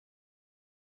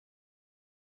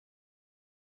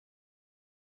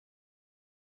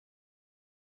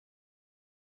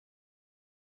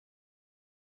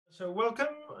So welcome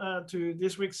to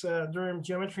this week's Durham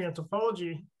Geometry and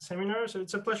Topology seminar. So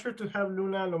it's a pleasure to have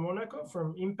Luna Lomonaco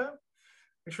from IMPA.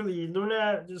 Actually,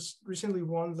 Luna just recently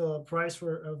won the prize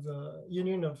of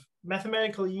the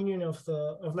Mathematical Union of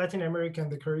Latin America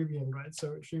and the Caribbean, right?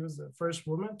 So she was the first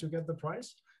woman to get the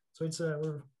prize. So it's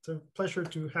a pleasure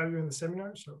to have you in the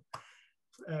seminar. So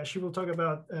she will talk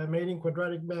about mating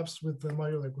quadratic maps with the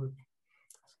modular group.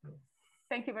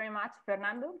 Thank you very much,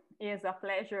 Fernando. It's a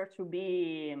pleasure to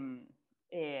be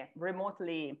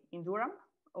remotely in Durham,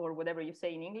 or whatever you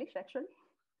say in English, actually.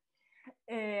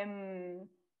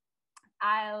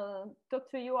 I'll talk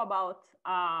to you about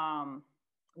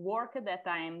work that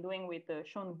I am doing with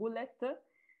Sean Bullett.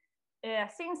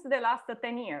 Since the last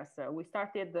 10 years, we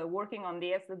started working on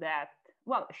this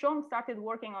Sean started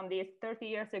working on this 30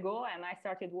 years ago, and I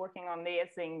started working on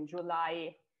this in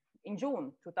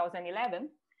June 2011.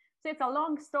 So it's a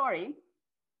long story,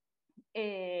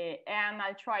 and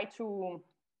I'll try to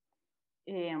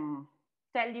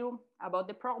tell you about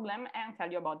the problem and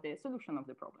tell you about the solution of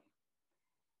the problem.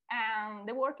 And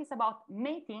the work is about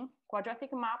mating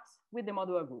quadratic maps with the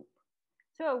modular group.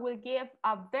 So we'll give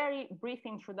a very brief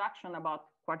introduction about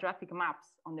quadratic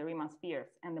maps on the Riemann spheres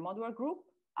and the modular group,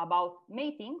 about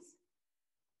matings,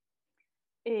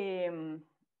 and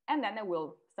then I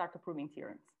will start proving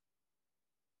theorems.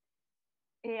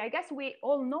 I guess we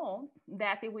all know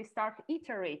that if we start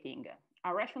iterating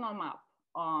a rational map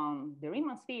on the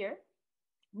Riemann sphere,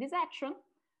 this action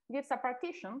gives a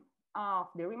partition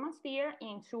of the Riemann sphere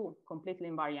into completely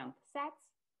invariant sets,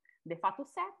 the Fatu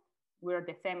set, where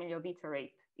the family of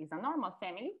iterate is a normal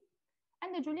family,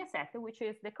 and the Julia set, which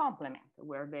is the complement,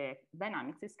 where the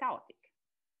dynamics is chaotic.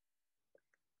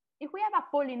 If we have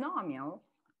a polynomial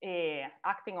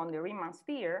acting on the Riemann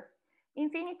sphere,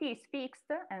 infinity is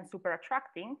fixed and super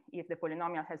attracting if the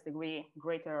polynomial has degree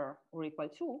greater or equal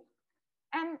to,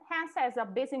 and hence has a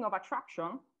basing of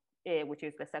attraction, which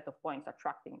is the set of points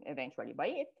attracting eventually by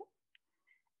it.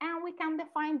 And we can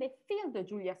define the field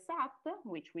Julia set,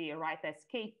 which we write as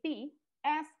Kp,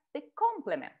 as the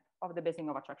complement of the basing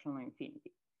of attraction on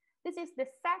infinity. This is the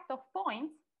set of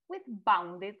points with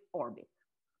bounded orbit.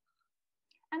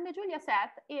 And the Julia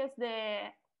set is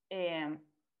the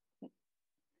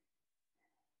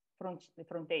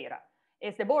frontera,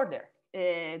 is the border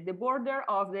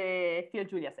of the field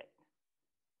Julia set.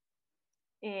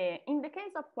 In the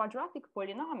case of quadratic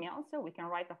polynomials, so we can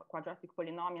write a quadratic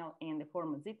polynomial in the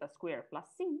form zeta square plus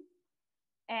c.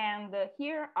 And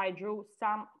here I drew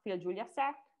some field Julia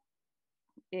set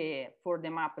for the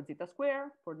map zeta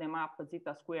square, for the map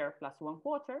zeta square plus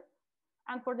 1/4,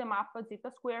 and for the map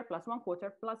zeta square plus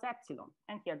 1/4 plus epsilon.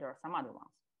 And here there are some other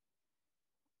ones.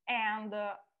 And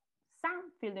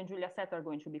some field and Julia set are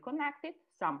going to be connected,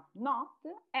 some not.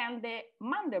 And the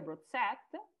Mandelbrot set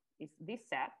is this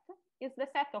set, is the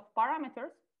set of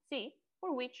parameters C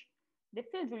for which the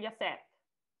field Julia set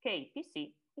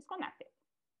KPC is connected.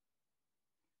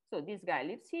 So this guy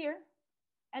lives here,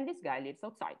 and this guy lives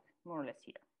outside, more or less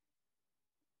here.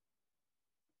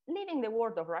 Leaving the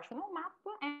world of rational map,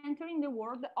 entering the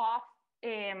world of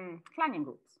Kleinian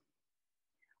groups.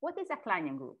 What is a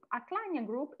Kleinian group? A Kleinian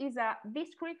group is a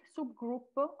discrete subgroup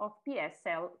of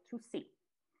PSL to C.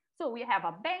 So we have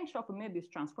a bench of Möbius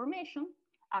transformation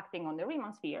acting on the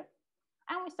Riemann sphere,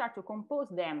 and we start to compose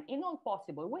them in all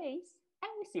possible ways,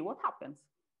 and we see what happens.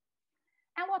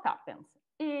 And what happens?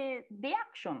 The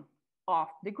action of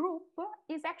the group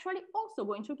is actually also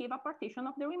going to give a partition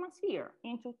of the Riemann sphere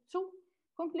into two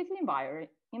completely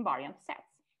invariant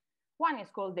sets. One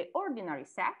is called the ordinary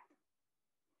set,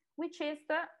 which is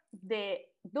the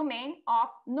domain of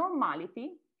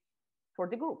normality for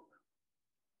the group.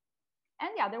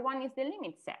 And the other one is the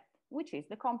limit set, which is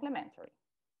the complementary.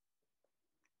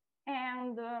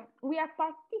 And we are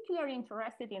particularly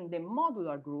interested in the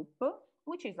modular group,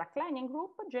 which is a Kleinian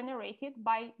group generated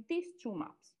by these two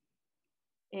maps.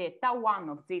 Tau1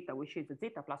 of zeta, which is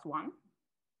zeta plus 1,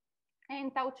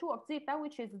 and tau2 of zeta,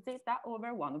 which is zeta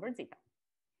over 1 over zeta.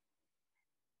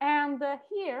 And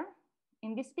here,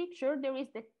 in this picture, there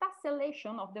is the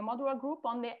tessellation of the modular group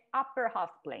on the upper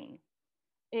half plane.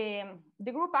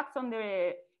 The group acts on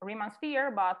the Riemann sphere,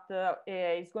 but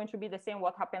it's going to be the same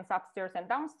what happens upstairs and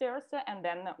downstairs, and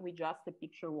then we just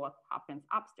picture what happens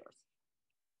upstairs.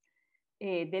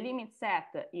 The limit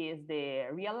set is the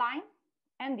real line,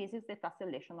 and this is the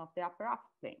tessellation of the upper half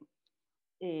plane.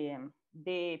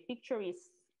 The picture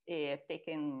is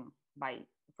taken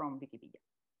from Wikipedia.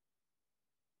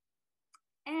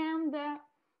 And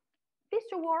these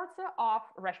two worlds of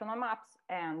rational maps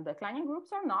and the Kleinian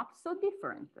groups are not so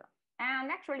different.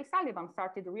 And actually, Sullivan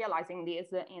started realizing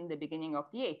this in the beginning of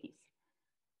the 80s.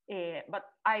 but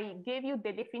I gave you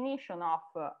the definition of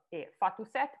a Fatou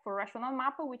set for rational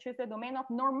map, which is the domain of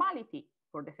normality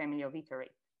for the family of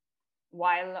iterate.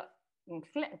 While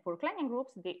for Kleinian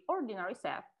groups, the ordinary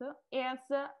set is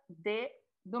the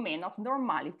domain of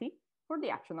normality for the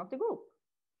action of the group.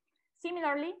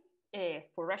 Similarly,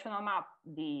 for rational map,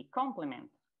 the complement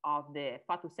of the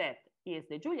Fatou set is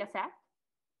the Julia set,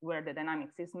 where the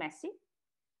dynamics is messy.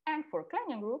 And for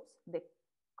Kleinian groups, the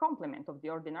complement of the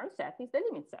ordinary set is the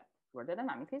limit set, where the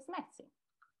dynamic is messy.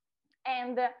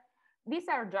 And these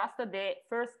are just the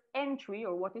first entry,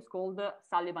 or what is called the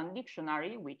Sullivan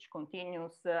dictionary, which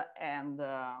continues and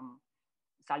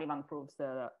Sullivan proves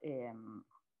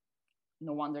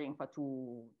no wandering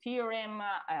Fatou theorem,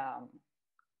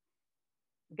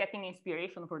 getting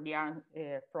inspiration for the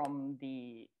from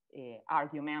the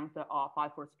argument of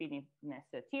Alford's finiteness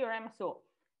theorem. So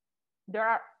there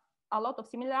are a lot of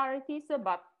similarities,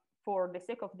 but for the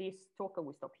sake of this talk,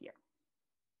 we stop here.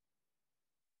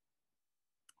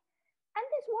 And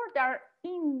these words are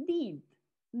indeed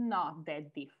not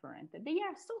that different. They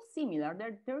are so similar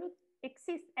that there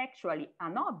exists actually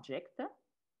an object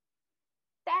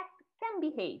that can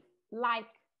behave like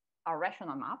a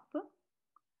rational map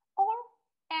or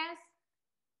as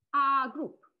a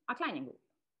group, a Kleinian group.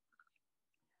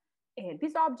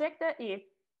 This object is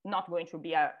not going to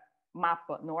be a map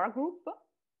nor a group.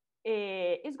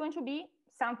 It's going to be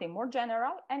something more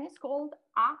general, and it's called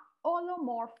a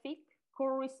holomorphic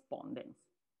correspondence.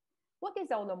 What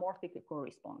is a holomorphic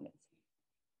correspondence?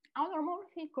 A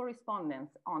holomorphic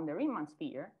correspondence on the Riemann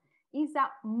sphere is a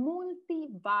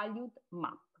multi-valued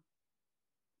map.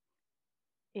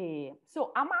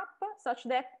 So a map such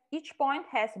that each point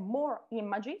has more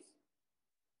images,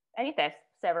 and it has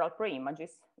several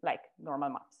pre-images like normal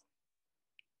maps.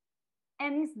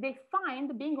 And is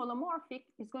defined, being holomorphic,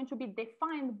 is going to be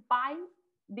defined by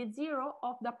the zero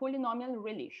of the polynomial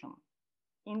relation.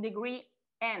 In degree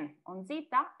n on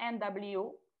zeta and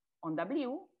w on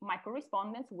w, my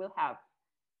correspondence will have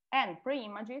n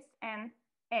pre-images and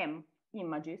m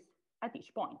images at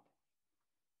each point.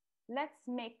 Let's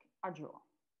make a draw.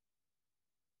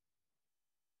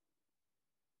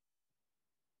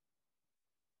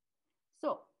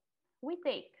 So we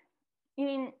take,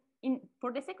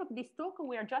 for the sake of this talk,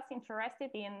 we are just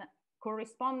interested in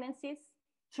correspondences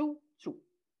 2, 2.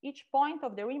 Each point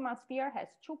of the Riemann sphere has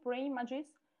 2 pre-images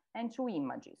and 2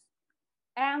 images.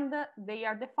 And they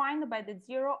are defined by the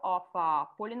zero of a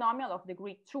polynomial of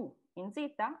degree 2 in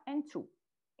zeta and 2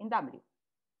 in w.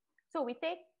 So we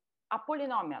take a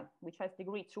polynomial which has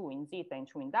degree 2 in zeta and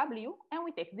 2 in w, and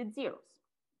we take the zeros.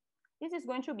 This is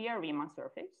going to be a Riemann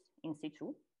surface in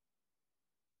C2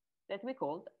 that we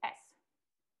called S.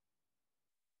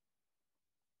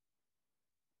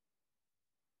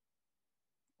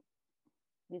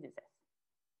 This is S.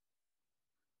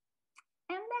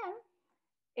 And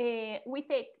then we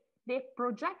take the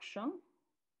projection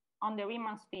on the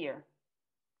Riemann sphere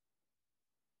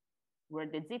where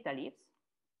the zeta lives.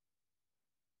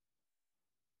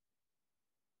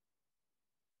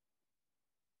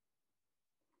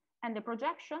 And the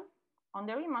projection on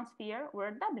the Riemann sphere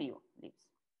where W lives.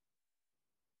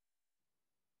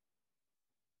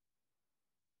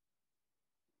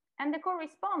 And the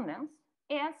correspondence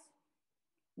is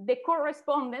the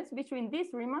correspondence between this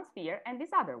Riemann sphere and this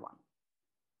other one.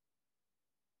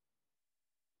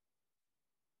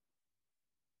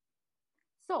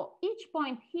 So each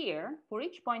point here, for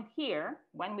each point here,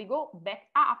 when we go back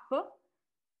up,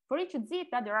 for each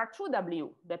zeta, there are 2 W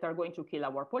that are going to kill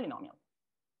our polynomial,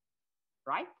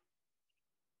 right?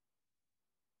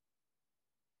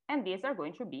 And these are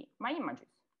going to be my images.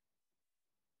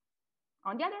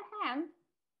 On the other hand,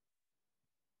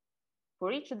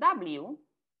 for each W,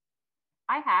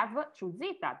 I have 2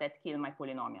 zeta that kill my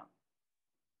polynomial.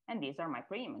 And these are my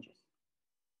pre-images.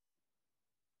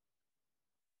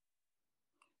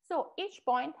 So each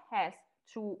point has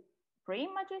 2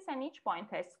 pre-images and each point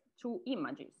has 2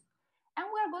 images. And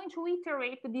we are going to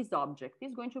iterate this object.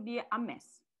 It's going to be a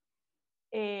mess.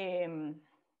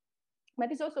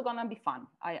 But it's also gonna be fun,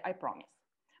 I promise.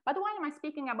 But why am I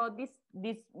speaking about this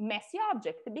messy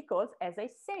object? Because as I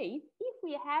said, if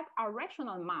we have a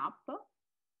rational map,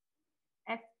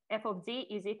 f of z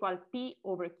is equal p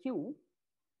over q,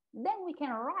 then we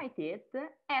can write it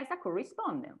as a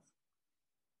correspondence.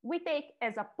 We take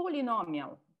as a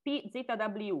polynomial p zeta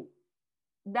w,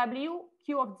 w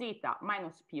q of zeta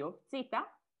minus p of zeta.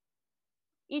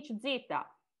 Each zeta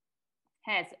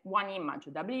has 1 image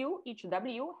w, each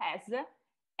w has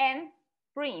n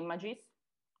pre-images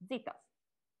zetas.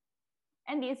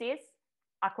 And this is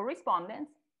a correspondence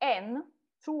n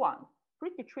to 1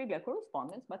 pretty trivial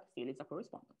correspondence, but still it's a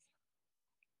correspondence.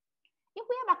 If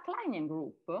we have a Kleinian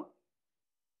group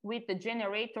with the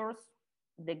generators,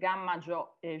 the gamma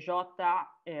jota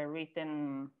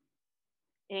written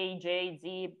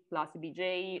AJZ plus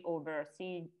BJ over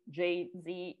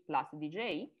CJZ plus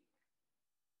DJ,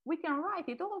 we can write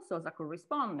it also as a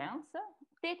correspondence,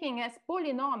 taking as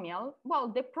polynomial, well,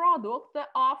 the product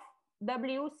of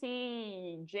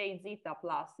WC J zeta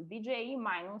plus DJ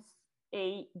minus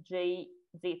AJ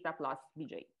zeta plus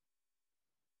BJ.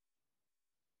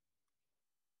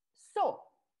 So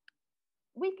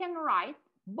we can write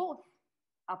both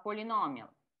a polynomial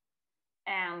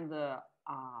and a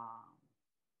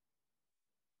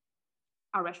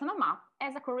rational map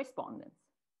as a correspondence.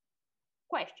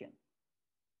 Question: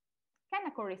 can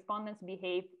a correspondence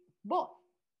behave both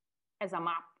as a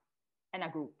map and a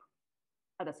group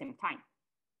at the same time?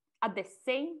 At the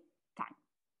same time.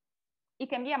 It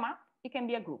can be a map, it can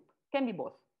be a group, it can be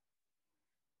both.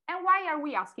 And why are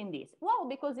we asking this? Well,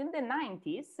 because in the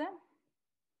 90s,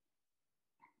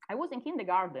 I was in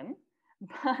kindergarten,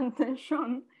 but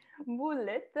Sean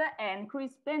Bullett and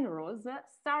Chris Penrose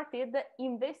started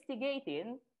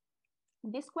investigating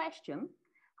this question.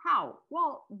 How?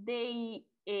 Well, they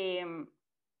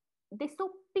saw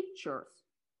pictures.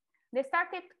 They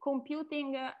started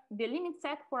computing the limit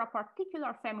set for a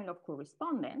particular family of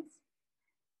correspondence,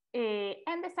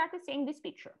 and they started seeing this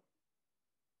picture.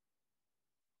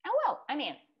 And well, I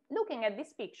mean, looking at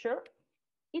this picture,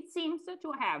 it seems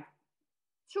to have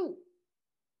two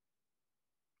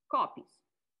copies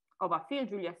of a field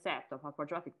Julia set of a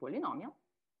quadratic polynomial,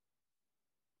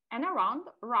 and around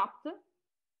wrapped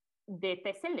the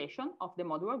tessellation of the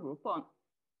modular group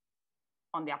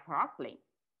on the upper arc plane,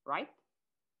 right?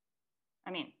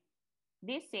 I mean,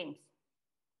 this seems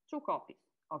two copies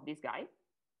of this guy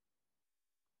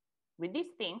with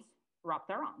these things wrapped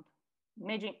around.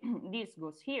 Imagine this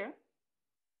goes here,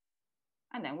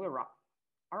 and then we wrap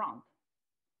around.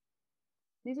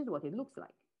 This is what it looks like.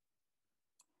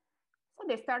 So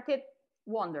they started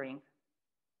wondering,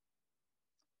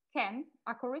 can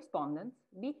a correspondence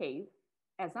behave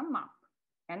as a map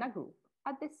and a group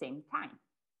at the same time?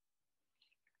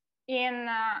 In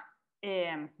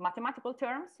mathematical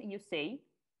terms, you say,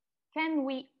 can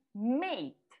we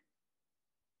mate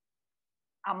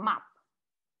a map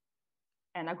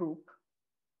and a group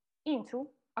into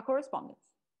a correspondence?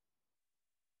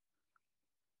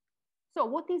 So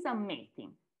what is a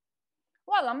mating?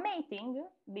 Well, a mating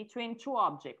between two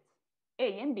objects,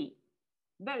 A and B,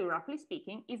 very roughly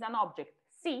speaking, is an object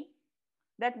C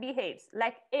that behaves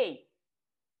like A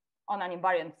on an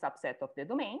invariant subset of the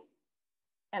domain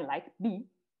and like B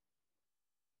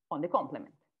on the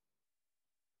complement.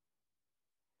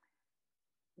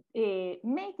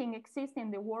 Mating exists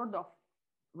in the world of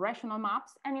rational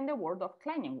maps and in the world of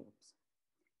Kleinian groups.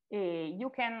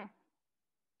 You can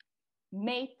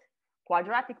mate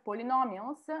quadratic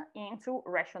polynomials into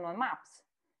rational maps.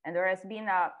 And there has been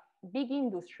a big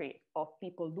industry of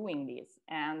people doing this.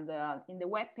 And in the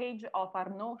webpage of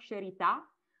Arnaud Cherita,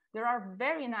 there are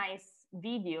very nice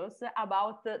videos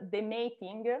about the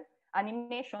mating,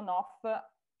 animation of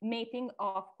mating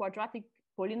of quadratic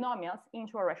polynomials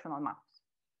into rational maps.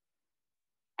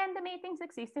 And the matings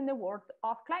exist in the world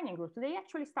of Kleinian groups. They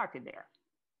actually started there.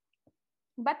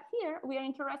 But here we are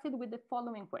interested with the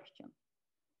following question.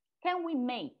 Can we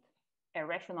mate a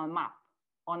rational map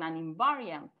on an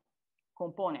invariant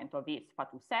component of its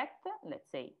Fatou set, let's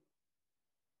say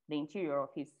the interior of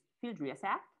his field Julia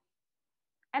set,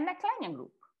 and a Kleinian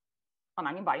group on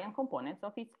an invariant component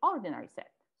of its ordinary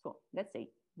set? So let's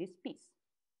say this piece.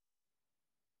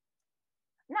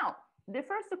 Now, the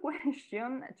first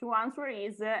question to answer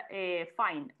is,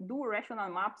 fine, do rational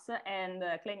maps and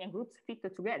Kleinian groups fit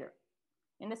together?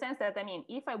 In the sense that, I mean,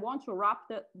 if I want to wrap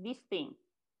this thing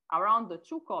around the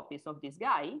two copies of this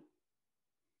guy,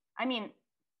 I mean,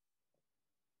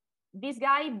 this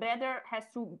guy better has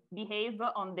to behave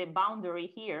on the boundary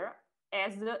here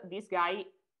as this guy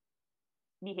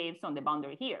behaves on the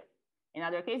boundary here. In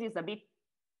other cases, it's a bit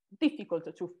difficult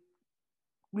to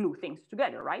glue things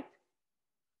together, right?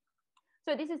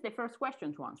 So this is the first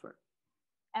question to answer.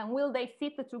 And will they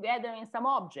fit together in some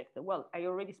object? Well, I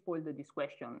already spoiled this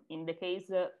question. In the case,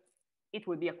 it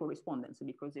will be a correspondence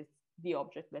because it's the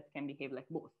object that can behave like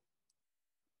both.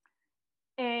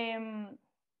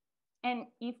 And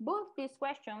if both these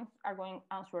questions are going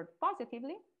answered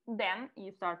positively, then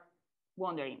you start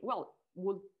wondering, well,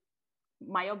 would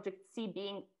my object C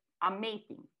being a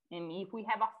mating? And if we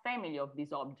have a family of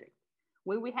these objects,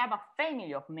 will we have a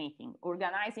family of mating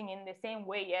organizing in the same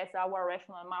way as our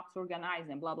rational maps organize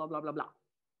and blah, blah, blah, blah, blah.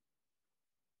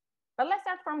 But let's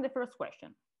start from the first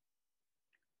question.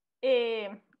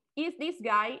 Is this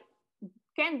guy,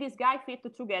 can this guy fit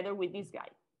together with this guy?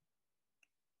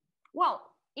 Well,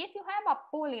 if you have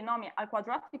a polynomial, a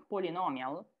quadratic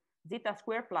polynomial, zeta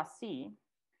squared plus c,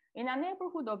 in a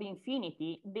neighborhood of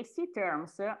infinity, the c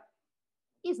terms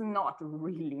is not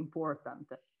really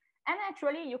important. And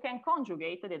actually, you can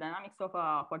conjugate the dynamics of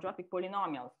a quadratic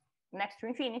polynomial next to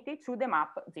infinity to the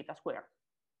map zeta squared.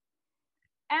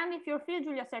 And if your field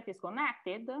Julia set is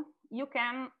connected, you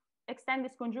can extend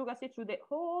this conjugacy to the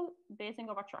whole basing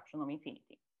of attraction of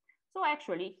infinity. So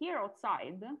actually, here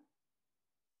outside,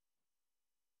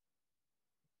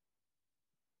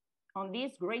 on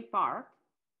this gray part,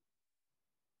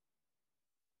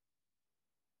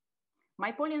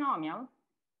 my polynomial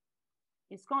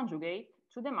is conjugate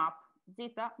to the map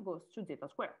zeta goes to zeta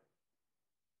squared.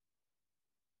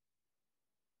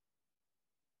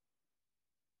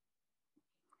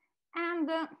 And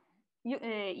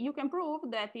you can prove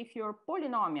that if your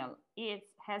polynomial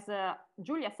has a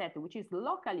Julia set which is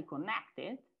locally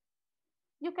connected,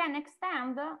 you can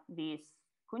extend this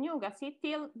conjugacy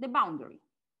till the boundary.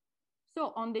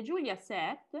 So on the Julia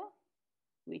set,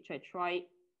 which I try,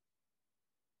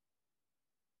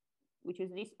 which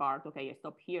is this part, okay, I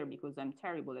stop here because I'm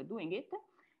terrible at doing it,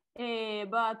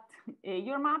 but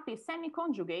your map is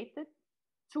semi-conjugated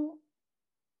to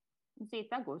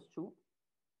zeta goes to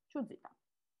zeta.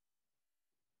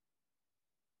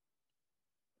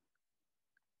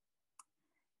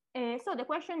 So the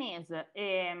question is the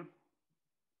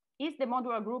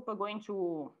modular group going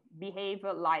to behave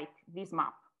like this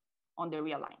map on the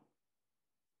real line?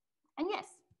 And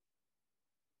yes,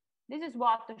 this is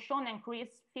what Sean and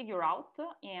Chris figured out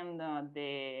in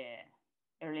the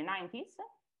early 90s.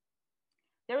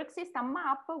 There exists a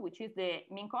map, which is the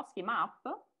Minkowski map,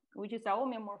 which is a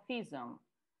homeomorphism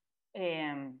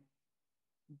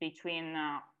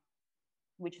between,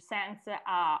 which sends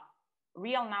a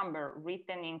real number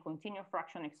written in continuous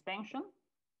fraction expansion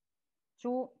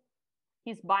to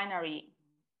his binary,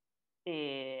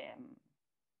 to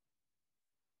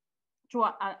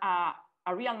a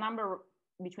real number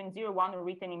between 0 and 1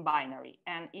 written in binary.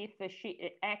 And if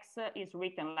x is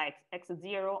written like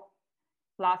x0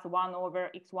 plus 1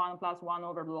 over x1 plus 1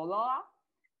 over blah, blah,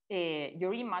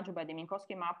 your image by the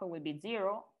Minkowski map will be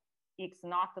 0, x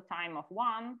naught time of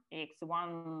 1,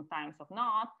 x1 times of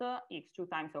naught, x2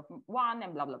 times of 1,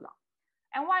 and blah, blah, blah.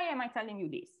 And why am I telling you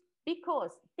this?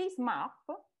 Because this map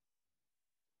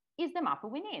is the map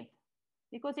we need,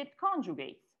 because it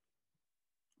conjugates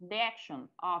the action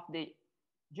of the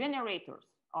generators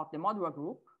of the modular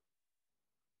group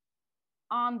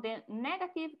on the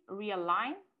negative real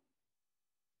line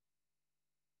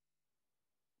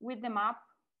with the map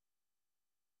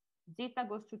zeta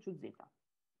goes to zeta.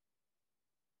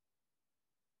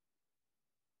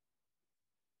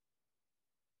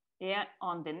 And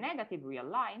on the negative real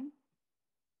line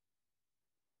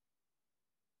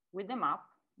with the map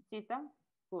zeta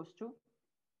goes to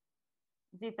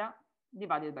zeta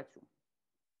divided by 2.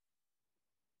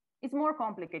 It's more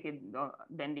complicated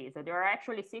than this. There are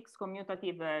actually 6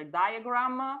 commutative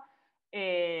diagrams,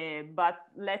 but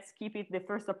let's keep it the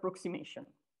first approximation.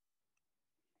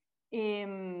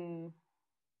 It's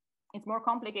more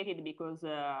complicated because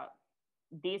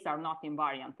these are not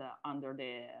invariant under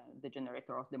the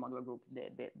generator of the modular group,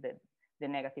 the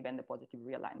negative and the positive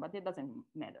real line, but it doesn't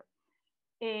matter.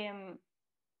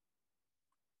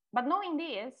 But knowing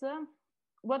this,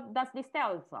 what does this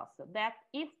tell us?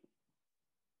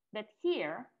 That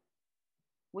here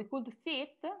we could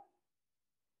fit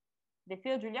the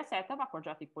field Julia set of a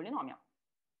quadratic polynomial,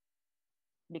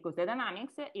 because the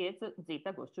dynamics is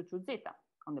zeta goes to zeta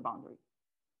on the boundary.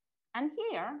 And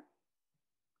here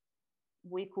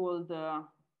we could, so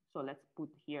let's put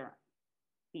here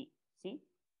P, C.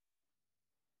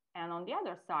 And on the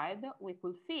other side, we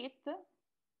could fit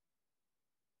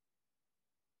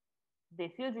the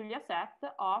field Julia set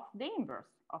of the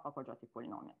inverse of a quadratic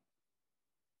polynomial.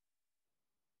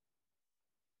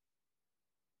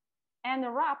 And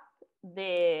wrap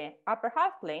the upper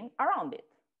half plane around it.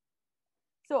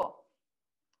 So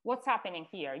what's happening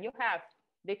here? You have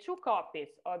the 2 copies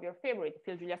of your favorite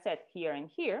field Julia set here and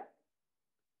here.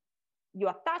 You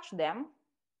attach them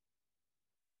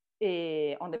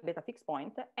on the beta fixed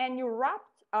point, and you wrap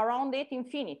around it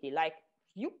infinity, like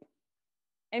whoop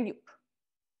and whoop.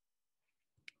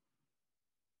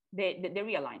 The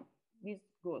real line. This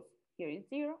goes, here is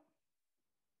 0.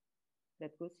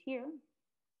 That goes here.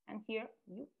 And here,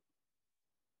 u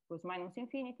goes minus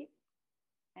infinity,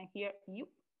 and here u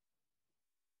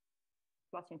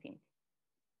plus infinity.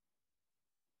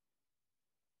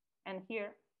 And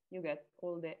here you get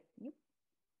all the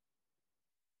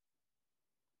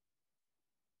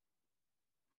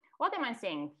What am I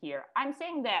saying here? I'm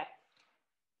saying that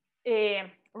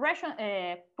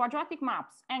quadratic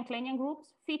maps and Kleinian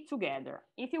groups fit together.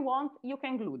 If you want, you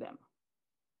can glue them.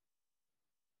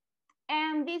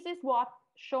 And this is what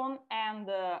Sean and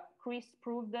Chris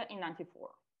proved in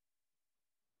 '94.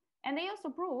 And they also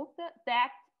proved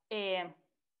that the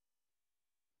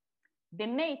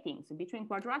matings between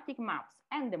quadratic maps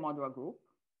and the modular group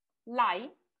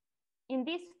lie in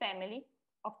this family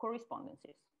of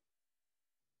correspondences.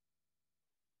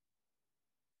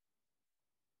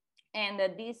 And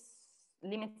this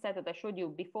limit set that I showed you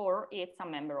before, it's a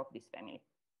member of this family.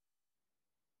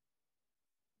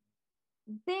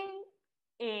 They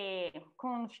they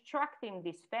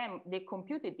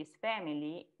computed this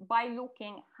family by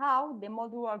looking how the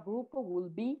modular group will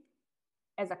be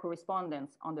as a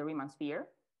correspondence on the Riemann sphere.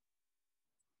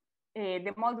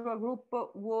 The modular group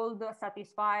would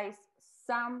satisfy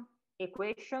some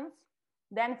equations.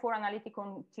 Then for analytic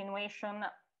continuation,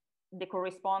 the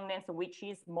correspondence, which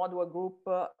is modular group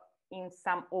in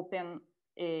some open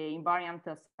invariant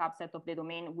subset of the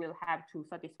domain, will have to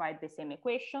satisfy the same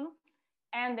equation.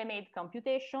 And they made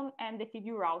computation and they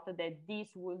figure out that this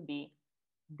will be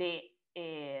the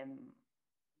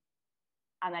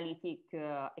analytic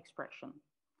expression.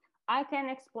 I can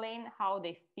explain how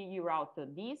they figure out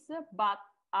this, but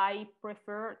I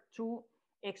prefer to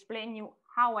explain you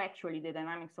how actually the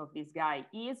dynamics of this guy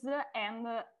is and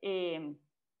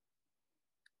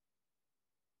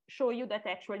show you that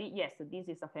actually, yes, this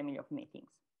is a family of matings.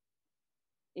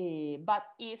 But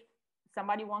if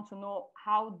somebody wants to know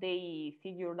how they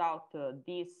figured out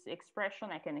this expression,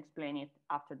 I can explain it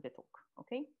after the talk,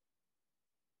 okay?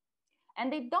 And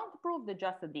they don't prove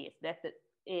just this, that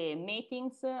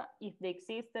matings, if they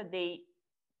exist, they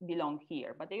belong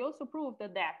here. But they also proved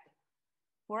that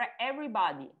for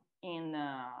everybody in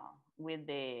with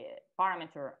the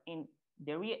parameter in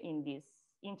this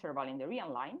interval in the real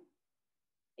line,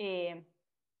 in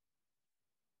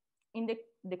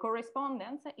the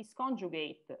correspondence is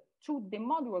conjugate to the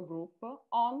modular group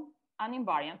on an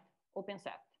invariant open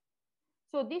set.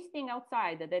 So this thing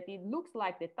outside that it looks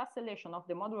like the tessellation of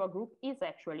the modular group is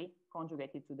actually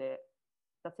conjugated to the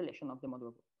tessellation of the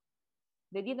modular group.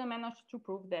 They didn't manage to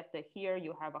prove that here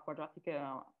you have a quadratic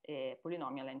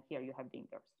polynomial and here you have the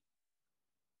inverse.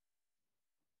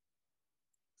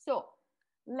 So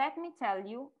let me tell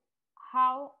you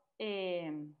how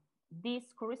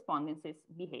these correspondences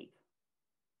behave.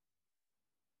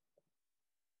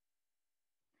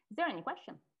 Is there any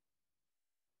question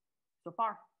so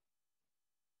far?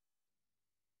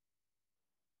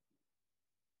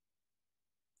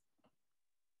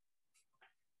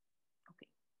 Okay.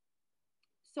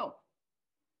 So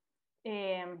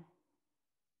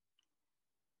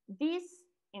this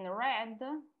in red,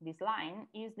 this line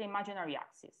is the imaginary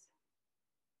axis.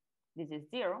 This is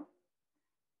 0.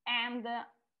 And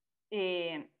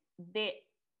the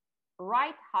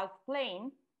right half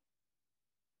plane,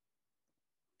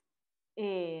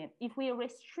 if we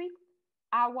restrict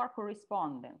our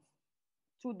correspondence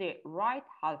to the right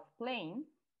half plane,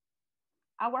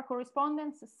 our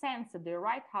correspondence sends the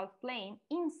right half plane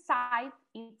inside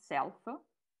itself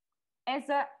as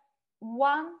a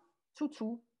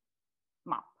 1-to-2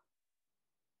 map.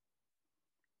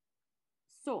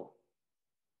 So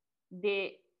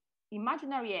the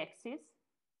imaginary axis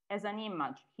as an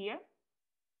image here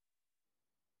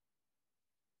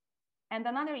and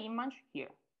another image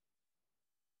here.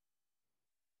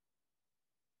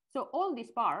 So all this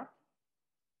part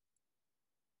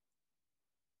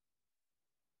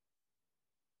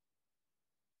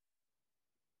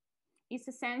is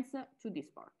a sense to this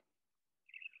part.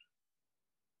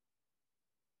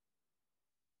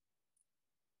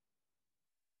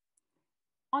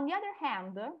 On the other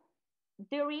hand,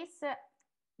 there is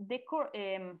the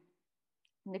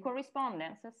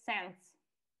correspondence sense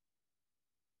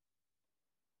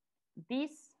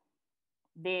this,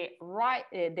 the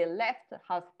left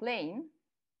half plane.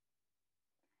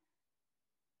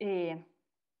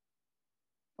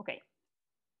 Okay,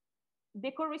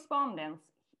 the correspondence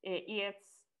is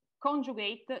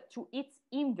conjugate to its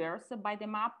inverse by the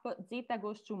map zeta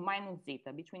goes to minus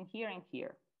zeta between here and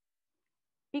here.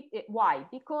 Why?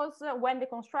 Because when they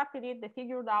constructed it, they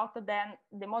figured out that then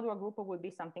the modular group would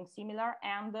be something similar,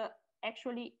 and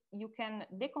actually you can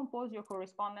decompose your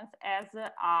correspondence as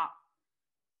a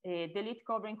delete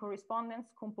covering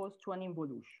correspondence composed to an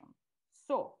involution.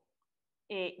 So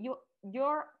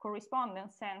your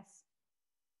correspondence sends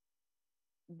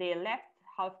the left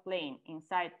half plane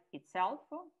inside itself,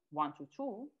 1 to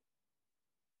 2,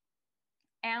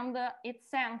 and it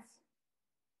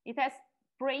has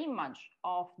pre-image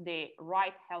of the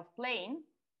right half plane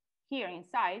here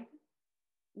inside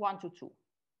 1 to 2,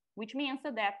 which means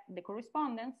that the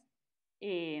correspondence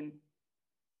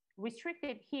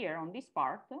restricted here on this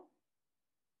part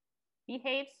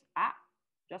behaves,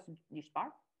 just this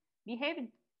part, behaves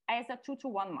as a 2 to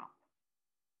 1 map.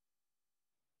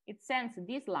 It sends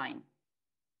this line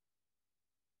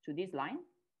to this line,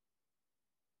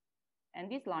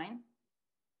 and this line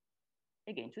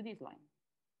again to this line.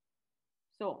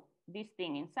 So this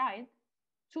thing inside,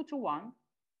 2 to 1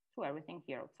 to everything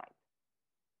here outside.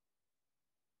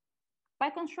 By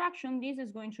construction, this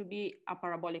is going to be a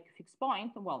parabolic fixed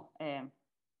point. Well,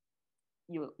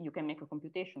 you can make a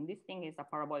computation. This thing is a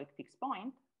parabolic fixed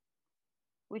point,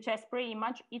 which has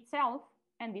pre-image itself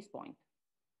and this point,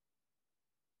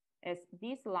 as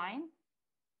this line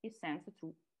is sent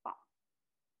through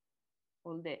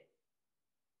all the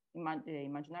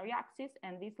imaginary axis,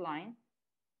 and this line,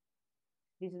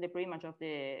 this is the pre-image of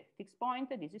the fixed point,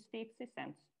 this is fixed, it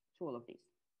sends to all of this.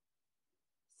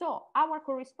 So our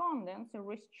correspondence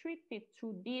restricted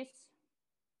to this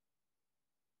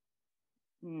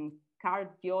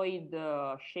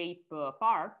cardioid shape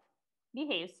part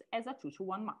behaves as a 2 to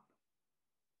 1 map.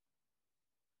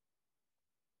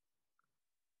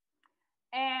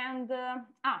 And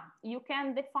you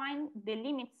can define the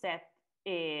limit set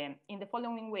in the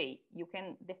following way. You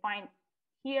can define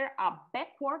here a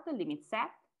backward limit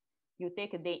set. You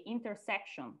take the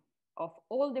intersection of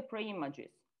all the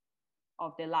pre-images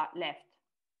of the left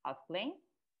half plane.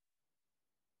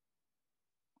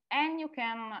 And you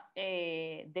can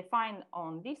define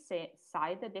on this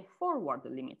side the forward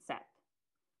limit set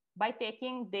by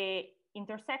taking the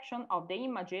intersection of the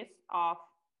images of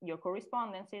your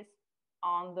correspondences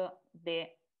on the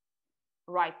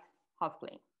right half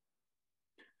plane.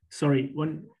 Sorry,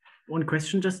 one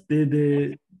question. Just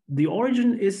the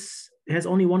origin has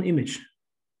only one image.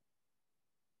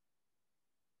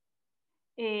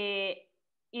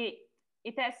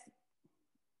 It has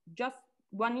just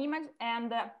one image,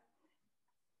 and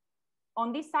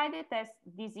on this side it has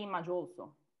this image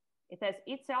also. It has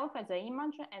itself as an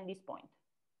image and this point,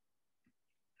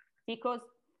 because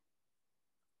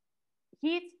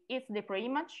here is the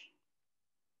pre-image,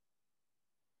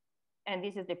 and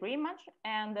this is the pre-image,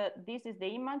 and this is the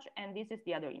image, and this is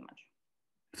the other image.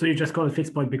 So you just call it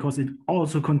fixed point because it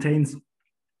also contains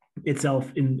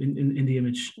itself in the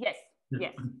image. Yes,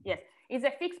 yeah. yes. It's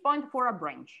a fixed point for a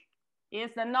branch.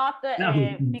 It's not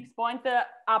a fixed point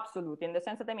absolute, in the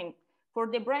sense that, I mean, for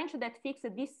the branch that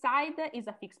fixes this side is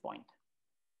a fixed point.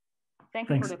 Thanks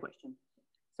for the question.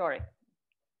 Sorry.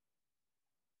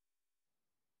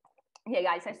 Yeah,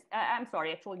 guys, I'm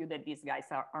sorry. I told you that these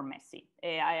guys are messy.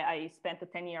 I spent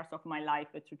 10 years of my life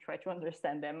to try to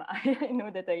understand them. I know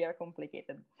that they are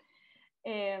complicated.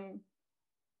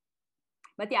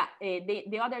 But yeah,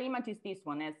 the other image is this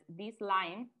one, as this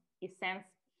line is sent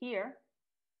here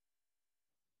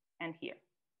and here.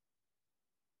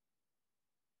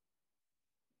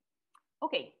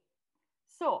 Okay,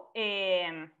 so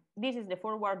this is the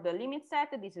forward limit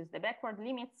set, this is the backward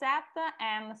limit set,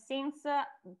 and since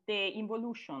the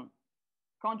involution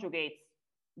conjugates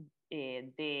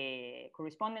the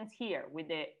correspondence here with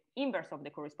the inverse of the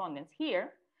correspondence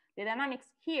here, the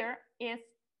dynamics here is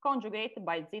conjugate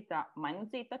by zeta minus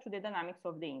zeta to the dynamics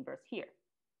of the inverse here.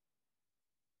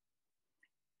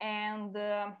 And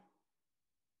the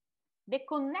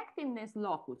connectedness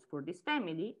locus for this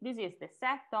family, this is the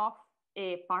set of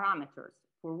parameters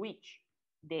for which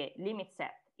the limit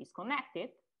set is connected,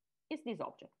 is this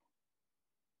object.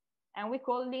 And we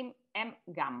call him M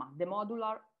gamma, the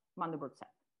modular Mandelbrot set.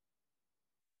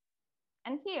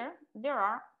 And here there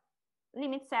are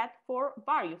limit set for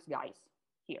various guys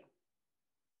here.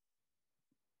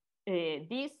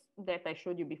 This that I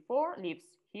showed you before lives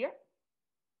here.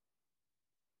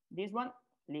 This one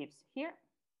lives here.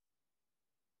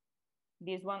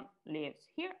 This one lives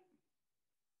here.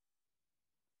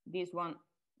 This one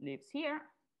lives here.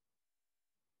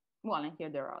 Well, and here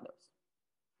there are others.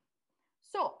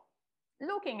 So,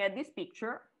 looking at this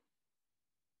picture,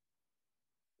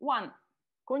 one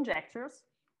conjectures,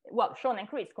 well, Sean and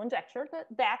Chris conjectured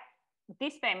that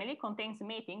this family contains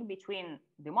mating between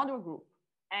the modular group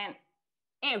and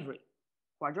every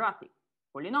quadratic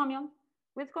polynomial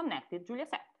with connected Julia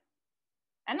set.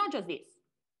 And not just this,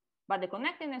 but the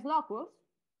connectedness locus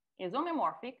is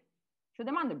homeomorphic to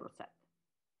the Mandelbrot set.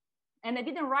 And I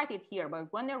didn't write it here,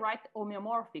 but when they write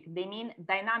homeomorphic, they mean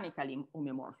dynamically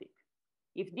homeomorphic.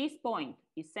 If this point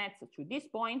is set to this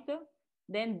point,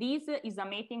 then this is a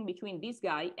mating between this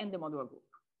guy and the modular group.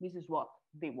 This is what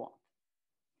they want.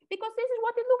 because this is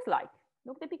what it looks like.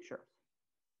 Look at the pictures.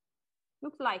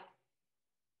 Looks like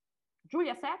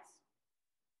Julia sets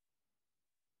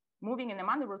moving in the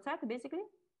Mandelbrot set, basically,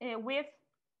 with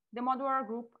the modular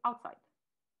group outside.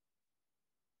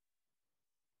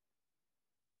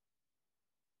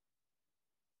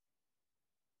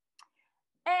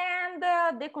 And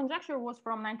the conjecture was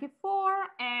from 94,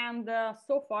 and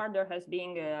so far there has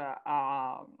been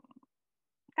kind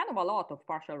of a lot of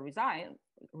partial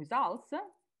results.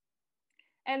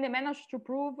 And they managed to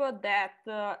prove that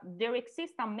there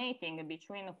exists a mating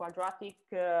between quadratic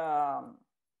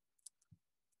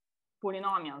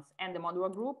polynomials and the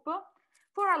modular group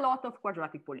for a lot of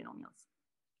quadratic polynomials.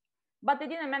 But they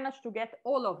didn't manage to get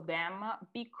all of them,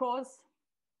 because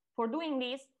for doing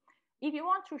this, if you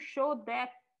want to show that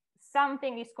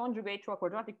something is conjugate to a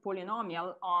quadratic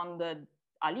polynomial on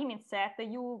a limit set,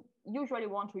 you usually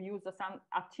want to use a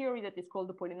theory that is called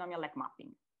the polynomial-like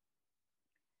mapping.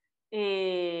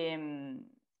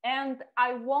 And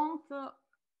I won't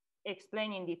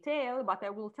explain in detail, but I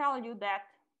will tell you that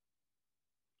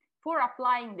for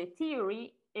applying the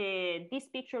theory, this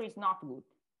picture is not good.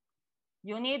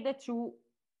 You need to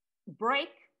break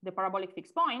the parabolic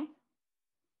fixed point.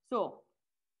 So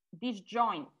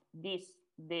disjoint the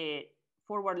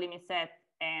forward limit set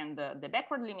and the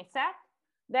backward limit set.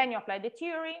 Then you apply the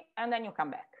theory, and then you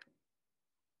come back.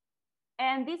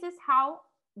 And this is how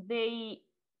they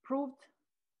proved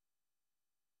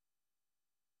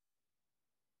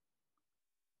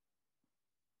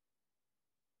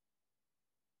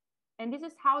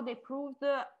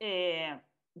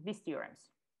these theorems.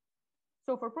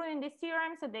 So for proving these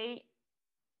theorems, they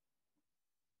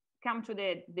come to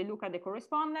they look at the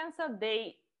correspondence,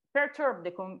 they perturb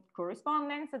the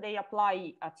correspondence, they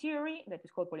apply a theory that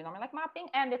is called polynomial-like mapping,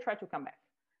 and they try to come back.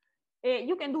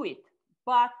 You can do it,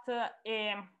 but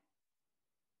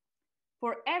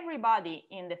for everybody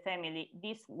in the family,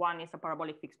 this one is a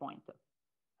parabolic fixed point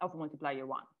of multiplier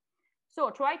 1.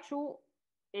 So try to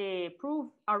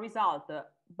prove a result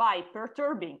by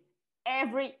perturbing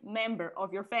every member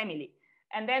of your family,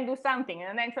 and then do something,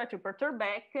 and then try to perturb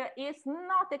back is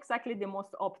not exactly the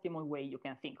most optimal way you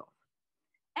can think of.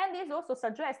 And this also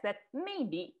suggests that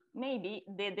maybe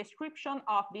the description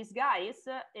of these guys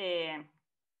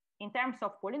in terms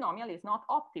of polynomial is not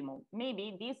optimal.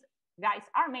 Maybe these guys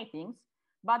are matings,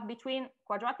 but between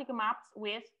quadratic maps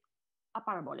with a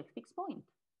parabolic fixed point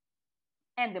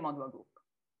and the modular group.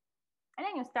 And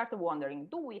then you start wondering,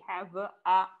 do we have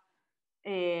a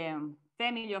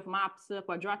family of maps,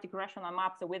 quadratic rational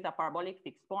maps with a parabolic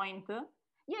fixed point?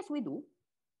 Yes, we do.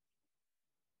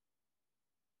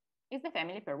 Is the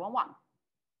family per 1, 1.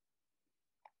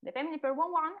 The family per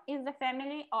 1, 1 is the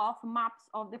family of maps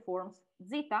of the forms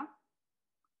zeta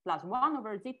plus 1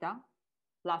 over zeta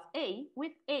plus a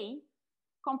with a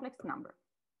complex number.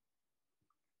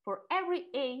 For every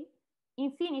a,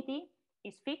 infinity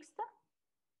is fixed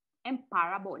and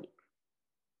parabolic.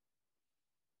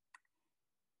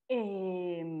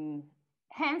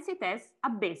 Hence, it has a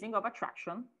basing of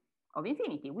attraction of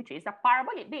infinity, which is a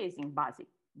parabolic basing, but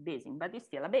it's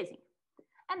still a basing.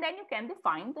 And then you can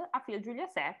define a field-Julia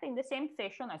set in the same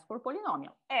fashion as for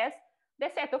polynomial, as the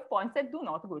set of points that do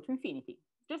not go to infinity.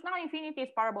 Just now, infinity is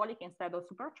parabolic instead of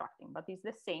super attracting, but it's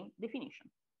the same definition.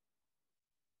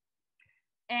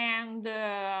 And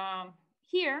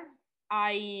here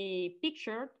I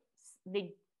pictured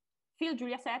the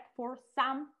field-Julia set for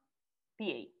some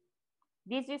PA.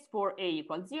 This is for a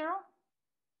equals 0.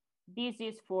 This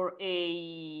is for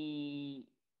a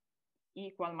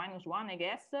equal -1, I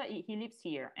guess. He lives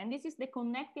here. And this is the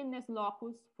connectedness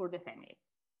locus for the family.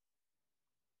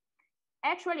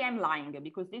 Actually, I'm lying,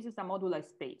 because this is a modular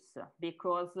space,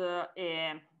 because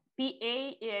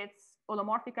PA is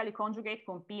holomorphically conjugate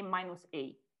from P minus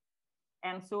A.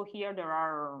 And so here there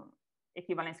are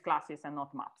equivalence classes and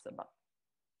not maps. But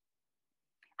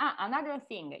another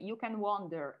thing, you can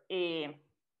wonder,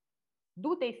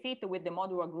 do they fit with the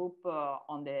modular group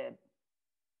on the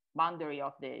boundary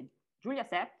of the Julia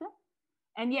set?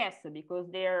 And yes, because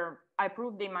I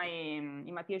proved in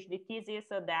my PhD thesis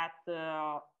that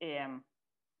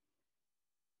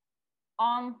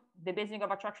on the basing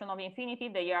of attraction of infinity,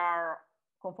 they are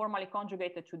conformally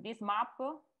conjugated to this map,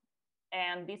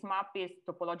 and this map is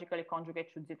topologically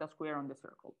conjugate to zeta square on the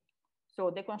circle. So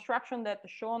the construction that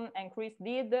Sean and Chris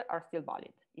did are still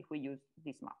valid if we use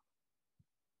this map.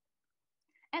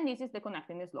 And this is the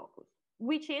connectedness locus,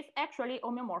 which is actually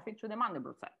homeomorphic to the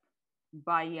Mandelbrot set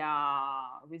by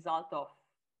a result of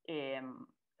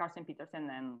Carsten Petersen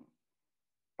and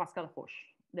Pascal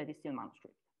Hoche that is still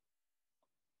manuscript.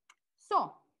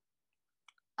 So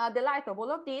at the light of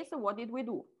all of this, what did we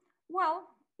do? Well,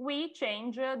 we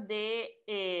change the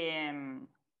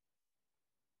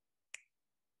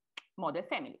model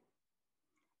family.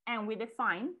 And we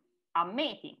define a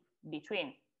mating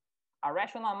between a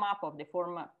rational map of the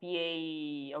form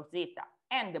PA of zeta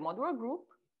and the modular group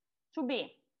to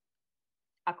be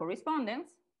a correspondence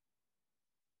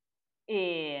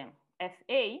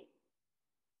FA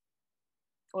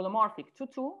holomorphic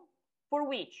 2-2, for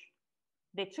which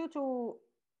the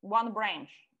 2-to-1 branch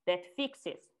that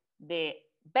fixes the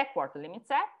backward limit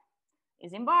set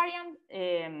is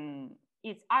invariant,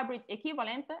 its hybrid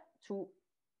equivalent to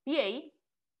PA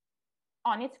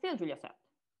on its field Julia set.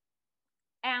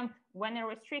 And when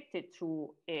restricted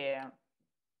to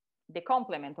the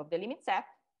complement of the limit set,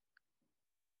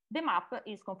 the map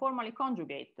is conformally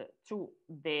conjugate to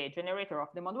the generator of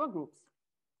the modular groups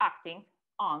acting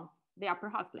on the upper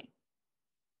half plane.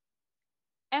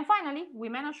 And finally, we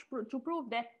managed to prove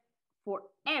that for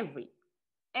every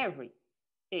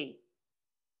A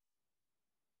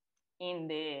in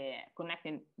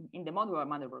the modular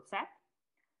Mandelbrot set,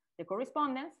 the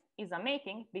correspondence is a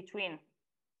mating between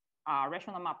a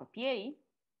rational map of PA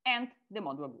and the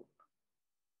modular group.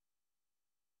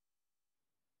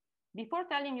 Before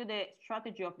telling you the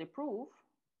strategy of the proof,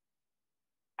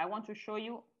 I want to show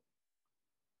you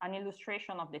an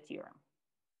illustration of the theorem.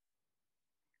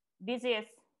 This is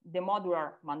the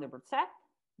modular Mandelbrot set.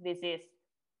 This is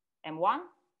M1,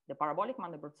 the parabolic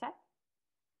Mandelbrot set.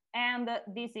 And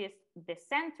this is the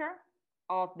center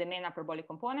of the main hyperbolic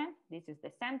component. This is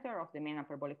the center of the main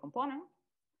hyperbolic component.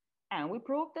 And we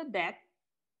proved that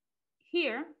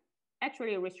here,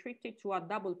 actually restricted to a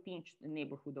double pinched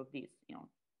neighborhood of this,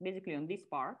 basically on this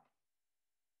part,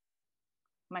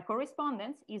 my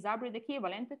correspondence is hybrid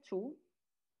equivalent to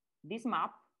this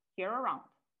map here around.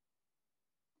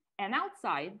 And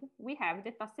outside, we have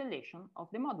the tessellation of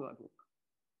the modular group.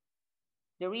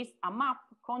 There is a map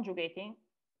conjugating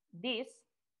this,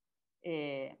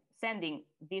 sending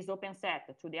this open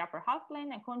set to the upper half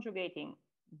plane and conjugating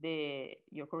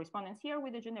your correspondence here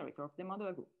with the generator of the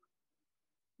modular group.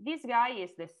 This guy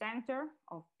is the center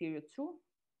of period 2.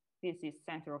 This is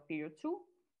center of period 2.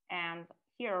 And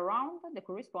here around, the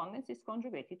correspondence is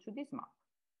conjugated to this map.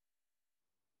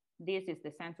 This is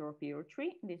the center of period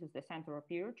 3. This is the center of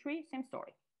period 3. Same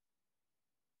story.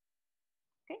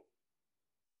 Okay.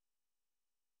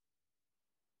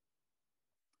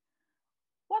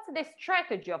 What's the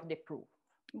strategy of the proof?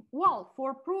 Well,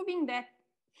 for proving that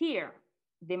here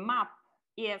the map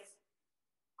is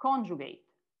conjugate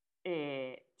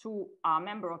to a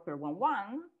member of pair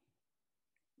 1-1,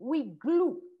 we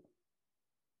glue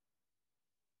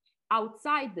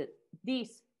outside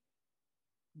this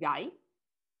guy,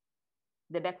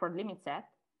 the backward limit set,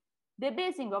 the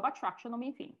basing of attraction of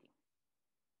infinity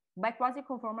by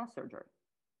quasi-conformal surgery.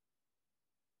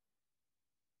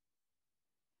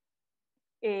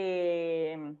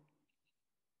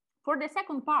 For the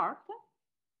second part,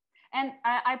 and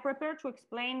I prepare to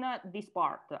explain this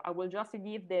part. I will just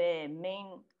give the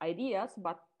main ideas,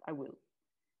 but I will.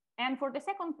 And for the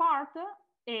second part,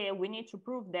 we need to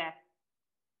prove that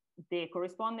the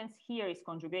correspondence here is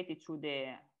conjugated to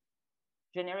the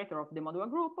generator of the modular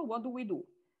group. What do we do?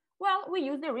 Well, we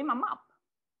use the Riemann map.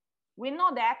 We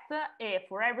know that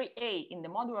for every A in the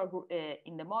modular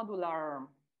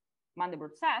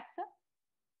Mandelbrot set,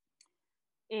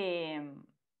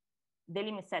 the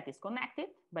limit set is connected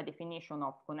by definition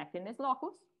of connectedness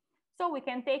locus. So we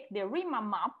can take the Riemann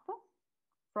map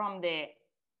from the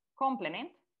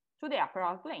complement to the upper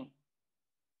half plane.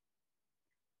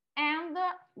 And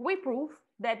we prove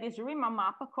that this Riemann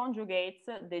map conjugates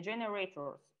the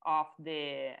generators of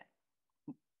the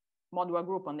modular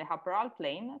group on the upper half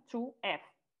plane to F,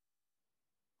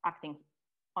 acting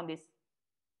on these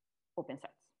open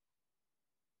sets.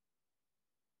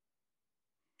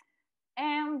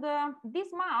 And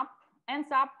this map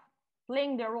ends up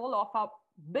playing the role of a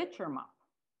Becher map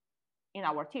in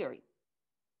our theory.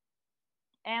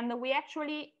 And we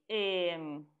actually,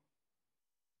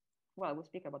 well, we'll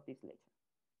speak about this later.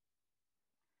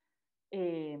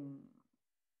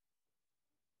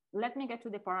 Let me get to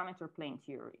the parameter plane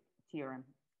theorem.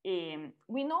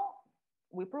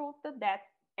 We proved that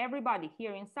everybody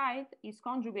here inside is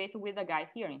conjugated with a guy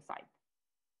here inside.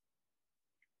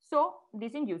 So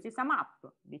this induces a map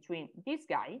between this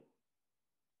guy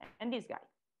and this guy.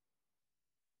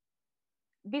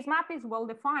 This map is well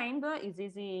defined, is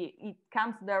easy, it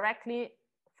comes directly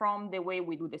from the way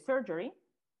we do the surgery.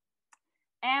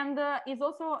 And it's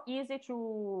also easy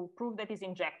to prove that it's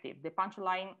injective. The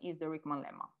punchline is the Riemann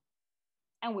lemma.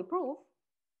 And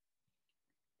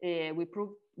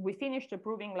we finished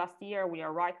proving last year, we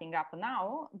are writing up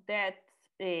now, that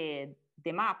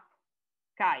the map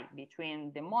chi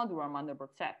between the modular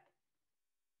Mandelbrot set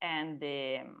and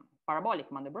the parabolic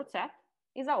Mandelbrot set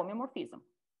is a homeomorphism,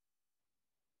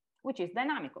 which is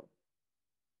dynamical.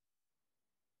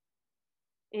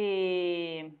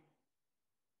 And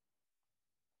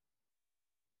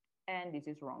this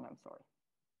is wrong, I'm sorry.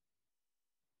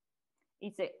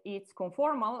 It's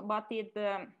conformal, but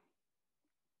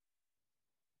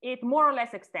it more or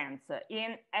less extends.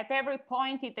 At every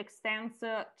point, it extends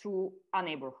to a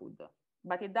neighborhood,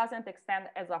 but it doesn't extend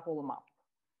as a whole map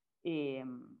to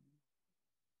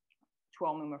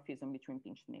homeomorphism between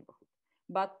pinched neighborhoods.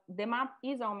 But the map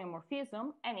is a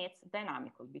homeomorphism, and it's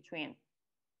dynamical between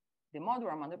the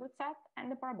modular Mandelbrot set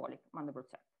and the parabolic Mandelbrot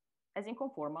set, as in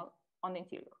conformal on the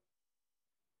interior.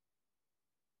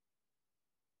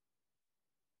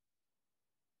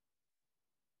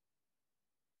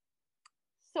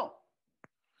 So,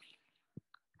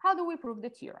 how do we prove the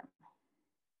theorem?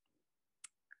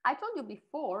 I told you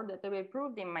before that I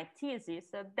proved in my thesis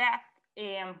that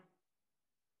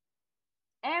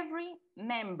every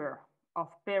member of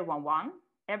pair 1-1,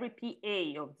 every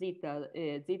PA of zeta,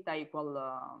 zeta equal,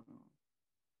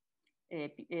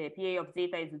 PA of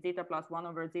zeta is zeta plus 1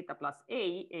 over zeta plus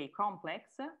a complex,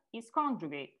 is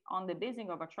conjugate on the basing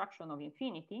of attraction of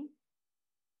infinity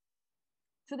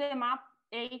to the map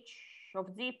H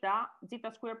of zeta,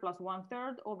 zeta squared plus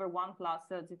 1/3 over 1 plus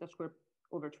zeta squared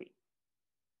over 3.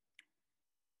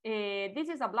 This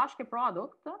is a Blaschke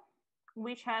product,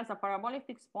 which has a parabolic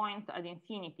fixed point at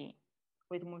infinity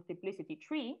with multiplicity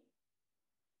 3,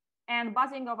 and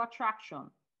basing of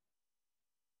attraction,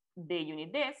 the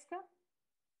unit disk,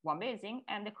 one basing,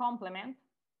 and the complement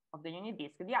of the unit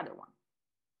disk, the other one.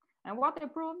 And what I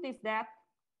proved is that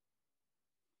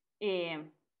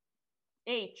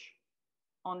H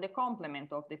on the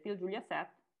complement of the field Julia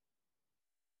set,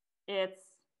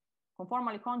 it's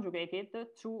conformally conjugated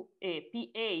to a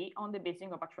PA on the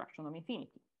basing of attraction of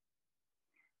infinity.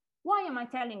 Why am I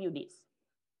telling you this?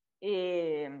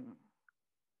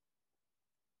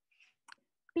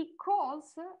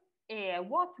 Because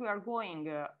what we are going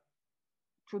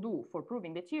to do for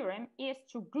proving the theorem is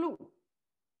to glue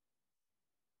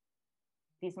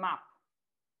this map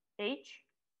H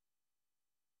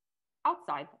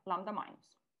outside lambda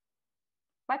minus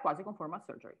by quasi-conformal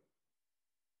surgery.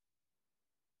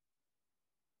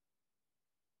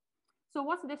 So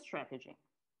what's the strategy?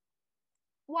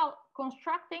 Well,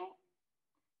 constructing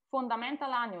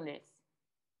fundamental annulus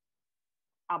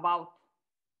about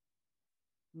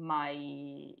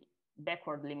my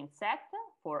backward limit set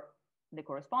for the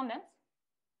correspondence,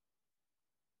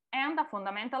 and a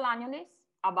fundamental annulus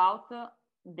about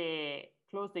the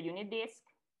closed unit disk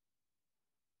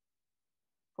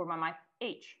for my map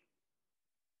H,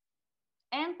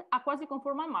 and a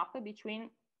quasi-conformal map between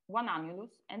one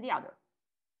annulus and the other.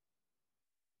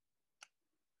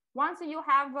 Once you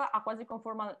have a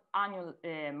quasi-conformal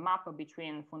map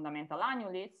between fundamental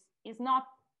annulus, it's not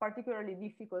particularly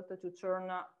difficult to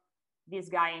turn this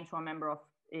guy into a member of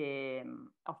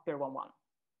pair 1-1.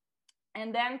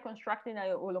 And then constructing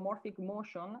a holomorphic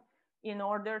motion in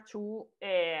order to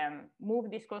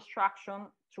move this construction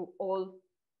to all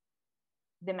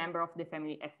the member of the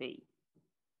family FA.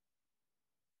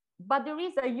 But there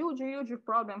is a huge, huge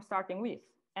problem starting with.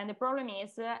 And the problem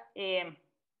is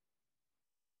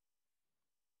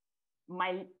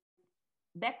my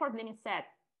backward limit set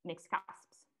makes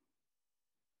cusps.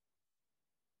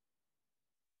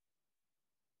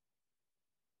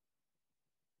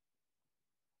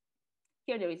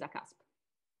 Here there is a cusp.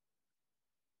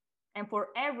 And for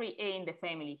every A in the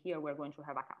family, here we're going to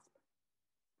have a cusp.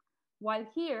 While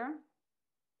here,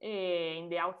 in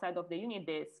the outside of the unit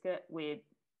disk,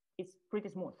 it's pretty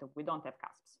smooth, so we don't have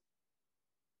cusps.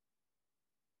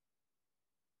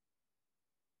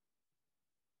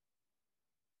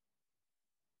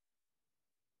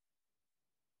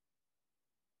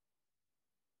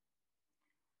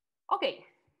 Okay.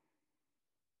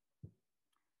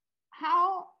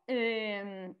 How,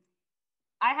 I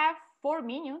have 4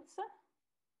 minutes.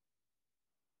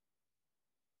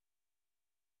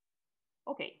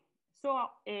 Okay, so,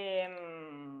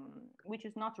 which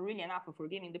is not really enough for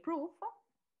giving the proof.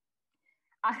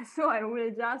 So I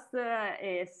will just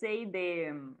say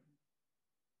the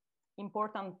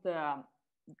important,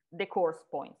 the course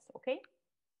points, okay?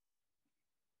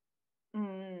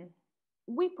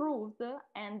 We proved,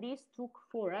 and this took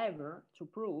forever to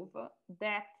prove,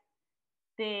 that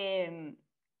the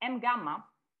M gamma,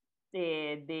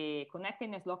 the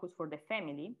connectedness locus for the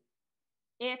family,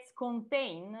 it's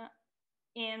contained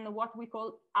in what we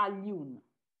call a lune.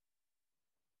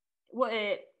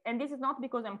 Well, and this is not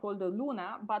because I'm called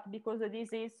Luna, but because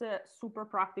this is super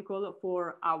practical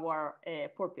for our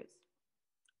purpose.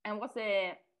 And what's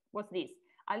this?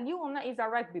 A Luna is a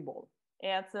rugby ball.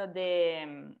 It's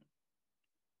the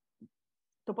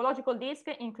topological disk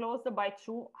enclosed by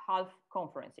two half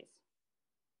conferences.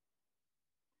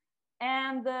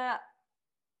 And there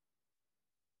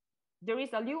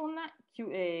is a Luna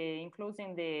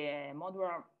enclosing the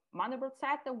modular Mandelbrot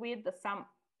set with some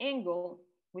angle,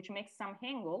 which makes some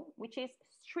angle, which is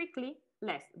strictly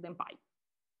less than pi.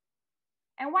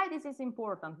 And why this is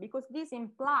important? Because this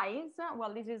implies,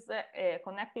 well, this is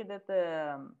connected at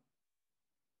a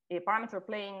parameter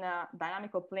plane,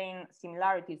 dynamical plane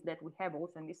similarities that we have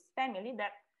also in this family,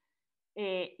 that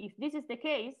if this is the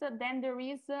case, then there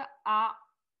is a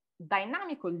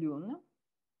dynamical Lune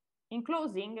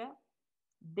enclosing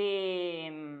the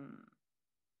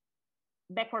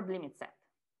backward limit set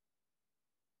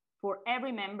for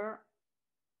every member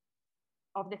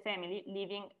of the family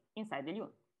living inside the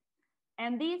Lune.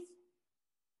 And this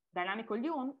dynamical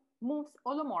Lune moves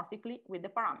holomorphically with the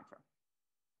parameter.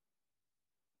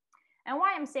 And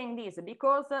why I'm saying this?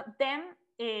 Because then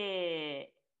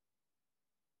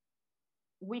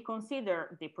we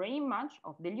consider the preimage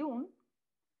of the Lune,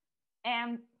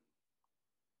 and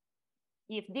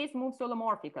if this moves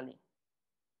holomorphically,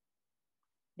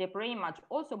 the preimage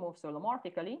also moves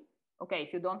holomorphically. Okay,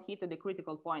 if you don't hit the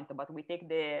critical point, but we take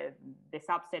the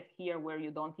subset here where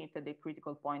you don't hit the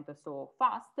critical point so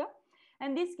fast.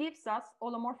 And this gives us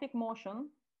holomorphic motion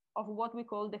of what we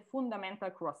call the fundamental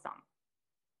cross sum.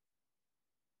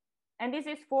 And this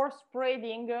is for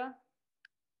spreading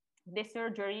the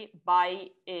surgery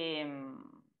by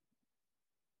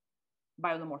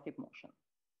holomorphic motion.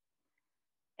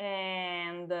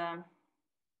 And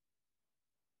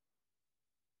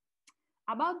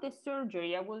about the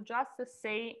surgery, I will just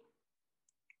say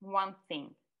one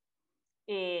thing.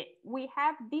 We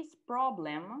have this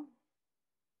problem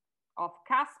of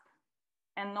cusp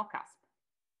and no cusp.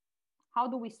 How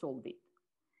do we solve it?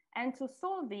 And to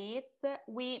solve it,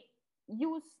 we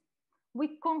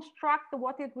construct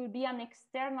what it will be an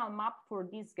external map for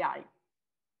this guy.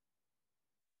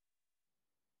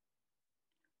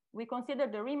 We consider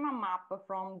the Riemann map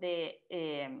from the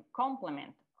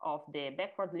complement of the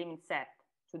backward limit set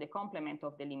to the complement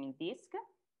of the limit disk.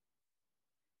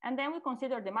 And then we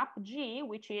consider the map G,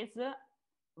 which is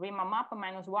Riemann map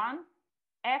minus 1,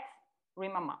 F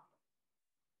Riemann map.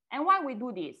 And why we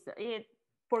do this?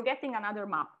 Forgetting another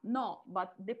map? No,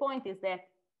 but the point is that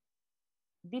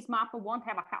this map won't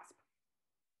have a cusp.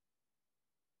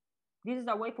 This is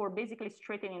a way for basically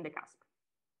straightening the cusp.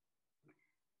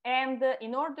 And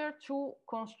in order to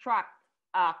construct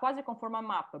a quasi-conformal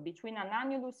map between an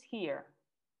annulus here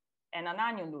and an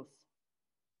annulus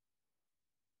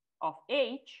of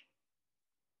H,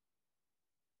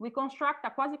 we construct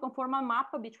a quasi-conformal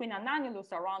map between an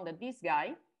annulus around this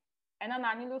guy and an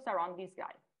annulus around this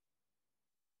guy.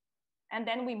 And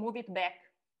then we move it back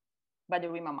by the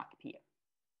Riemann map here.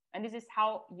 And this is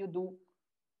how you do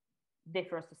the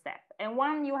first step. And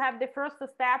when you have the first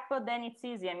step, then it's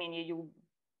easy. I mean, you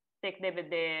take the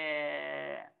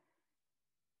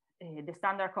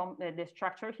standard the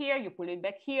structure here, you pull it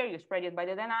back here, you spread it by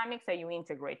the dynamics, and you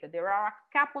integrate it. There are a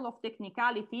couple of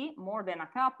technicality, more than a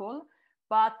couple,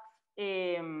 but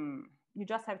you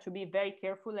just have to be very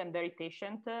careful and very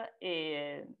patient,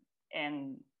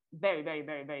 and very, very,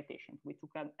 very, very patient. We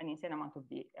took an insane amount of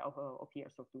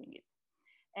years of doing it.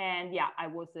 And yeah, I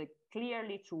was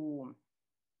clearly too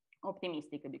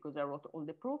optimistic because I wrote all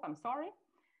the proof, I'm sorry.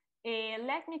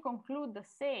 Let me conclude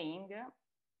saying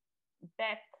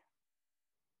that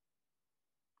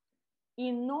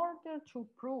in order to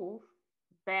prove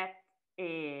that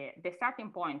the starting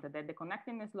point, that the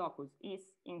connectedness locus is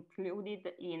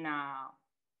included in a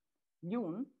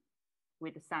Lune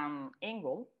with some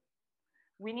angle,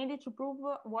 we needed to prove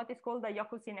what is called the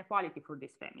Locus inequality for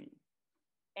this family.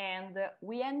 And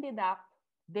we ended up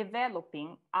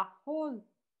developing a whole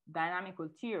dynamical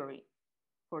theory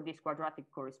for this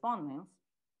quadratic correspondence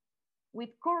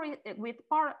which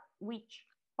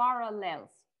parallels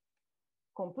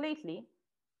completely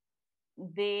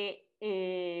the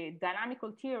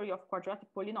dynamical theory of quadratic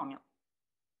polynomial.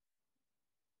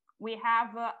 We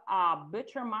have a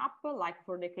Butcher map, like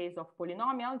for the case of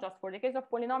polynomial. Just for the case of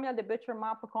polynomial, the Butcher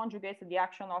map conjugates the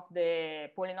action of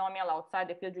the polynomial outside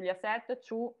the field Julia set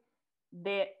to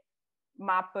the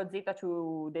map zeta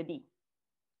to the D.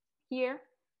 Here,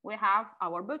 we have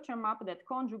our Butcher map that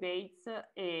conjugates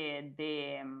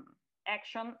the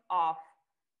action of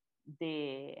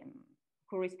the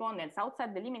correspondence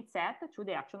outside the limit set to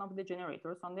the action of the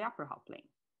generators on the upper half plane.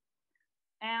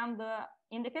 And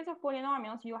in the case of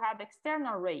polynomials, you have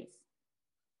external rays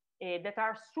that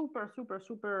are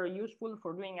super useful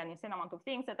for doing an insane amount of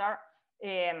things that are,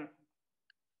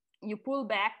 you pull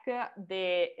back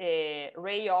the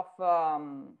ray of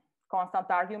constant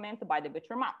argument by the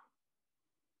Becher map.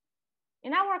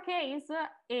 In our case,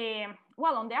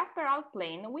 well, on the upper out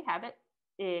plane, we have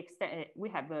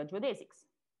geodesics,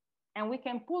 and we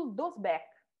can pull those back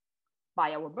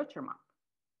by our Becher map.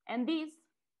 And these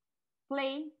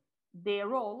play the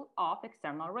role of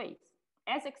external rays.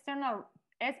 As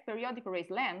periodic rays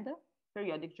land,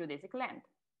 periodic geodesic land.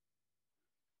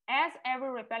 As every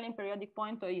repelling periodic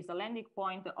point is a landing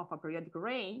point of a periodic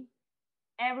ray,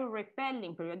 every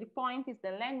repelling periodic point is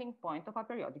the landing point of a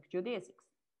periodic geodesics.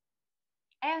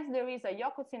 As there is a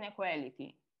locus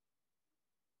inequality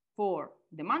for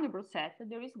the Mandelbrot set,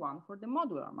 there is one for the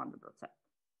modular Mandelbrot set.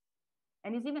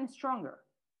 And it's even stronger.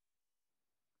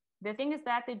 The thing is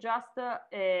that they just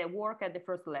work at the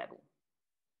first level.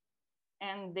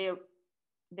 And the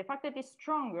fact that it's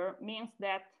stronger means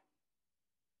that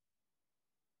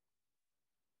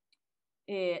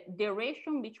the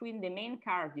ratio between the main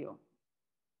cardio,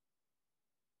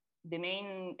 the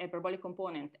main hyperbolic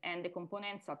component, and the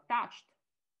components attached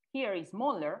here is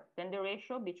smaller than the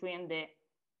ratio between the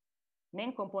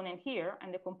main component here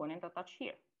and the component attached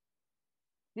here.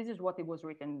 This is what it was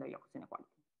written in the locus inequality.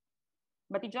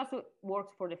 But it just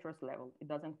works for the first level. It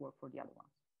doesn't work for the other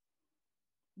ones.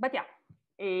 But yeah.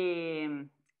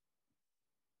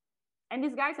 And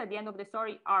these guys at the end of the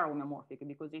story are homeomorphic,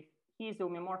 because if he's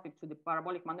homeomorphic to the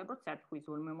parabolic Mandelbrot set, who is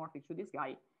homeomorphic to this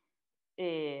guy,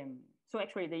 so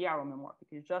actually they are homeomorphic.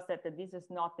 It's just that this is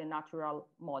not the natural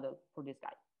model for this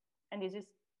guy. And this is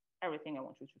everything I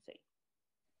want you to say.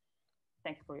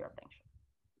 Thank you for your attention.